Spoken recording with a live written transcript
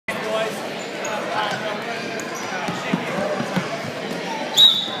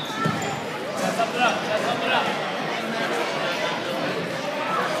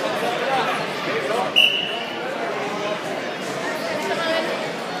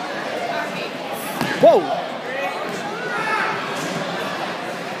Whoa!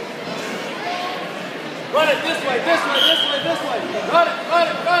 Run it this way, this way, this way, this way. Run it, run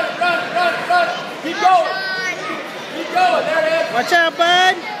it, run it, run it, run it, run it. Keep going. Keep going. There it is. Watch out,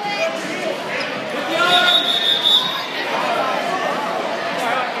 bud. With the arm.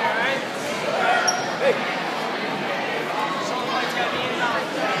 Hey.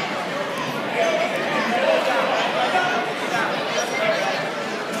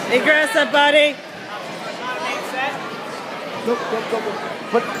 Aggressive, buddy. Go, go, go, go.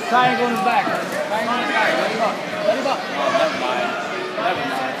 Put triangle in his back. Triangle in his back. Let him up. Let him up. Oh, never mind. Never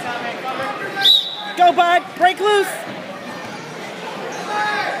mind. Go, bud. Break loose.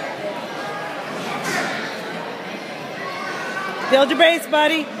 Build your base,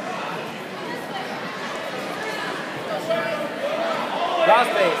 buddy. Cross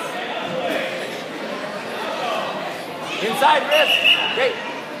base. Inside wrist. Okay.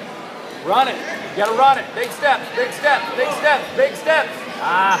 Run it. You gotta run it. Big steps, big steps, big steps, big steps.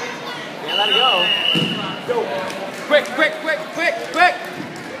 Ah. Can't let it go. Go. Quick, quick, quick, quick, quick.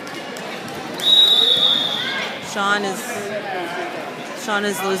 Sean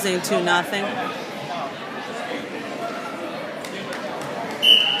is losing 2-0.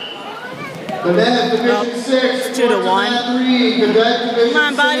 Cadet Division 6, it's 2 to 1. Mat 3. Cadet Division Come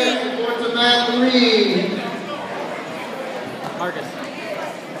on, buddy. 6, report to Mat 3. Marcus.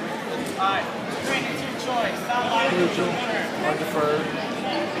 Alright, training to your choice. Stop line Neutral. Or deferred.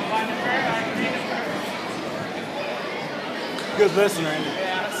 Good listener.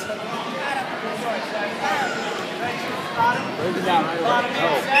 Raise it down, right away.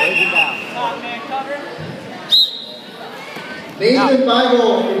 Oh, raise it down. Top man covered. Nathan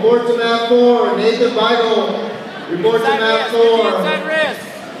Beigel, report to Mat 4. Nathan Beigel, report to Mat 4. Inside wrist.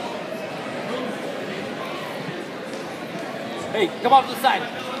 Hey, come off to the side.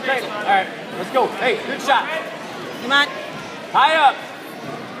 Straight. All right, let's go. Hey, good shot. Come on. High up.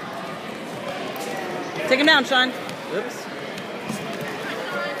 Take him down, Sean. Oops.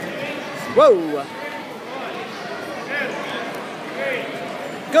 Whoa.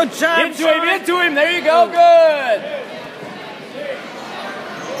 Good job, Into him, into him. There you go. Good.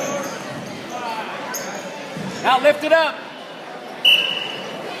 Now lift it up.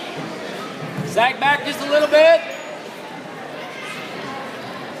 Sag back just a little bit.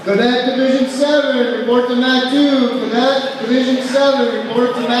 Cadet Division 7, report to Mat 2. Cadet Division 7,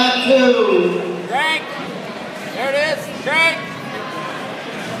 report to Mat 2. Crank. There it is. Crank.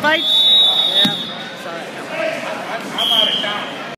 Fight.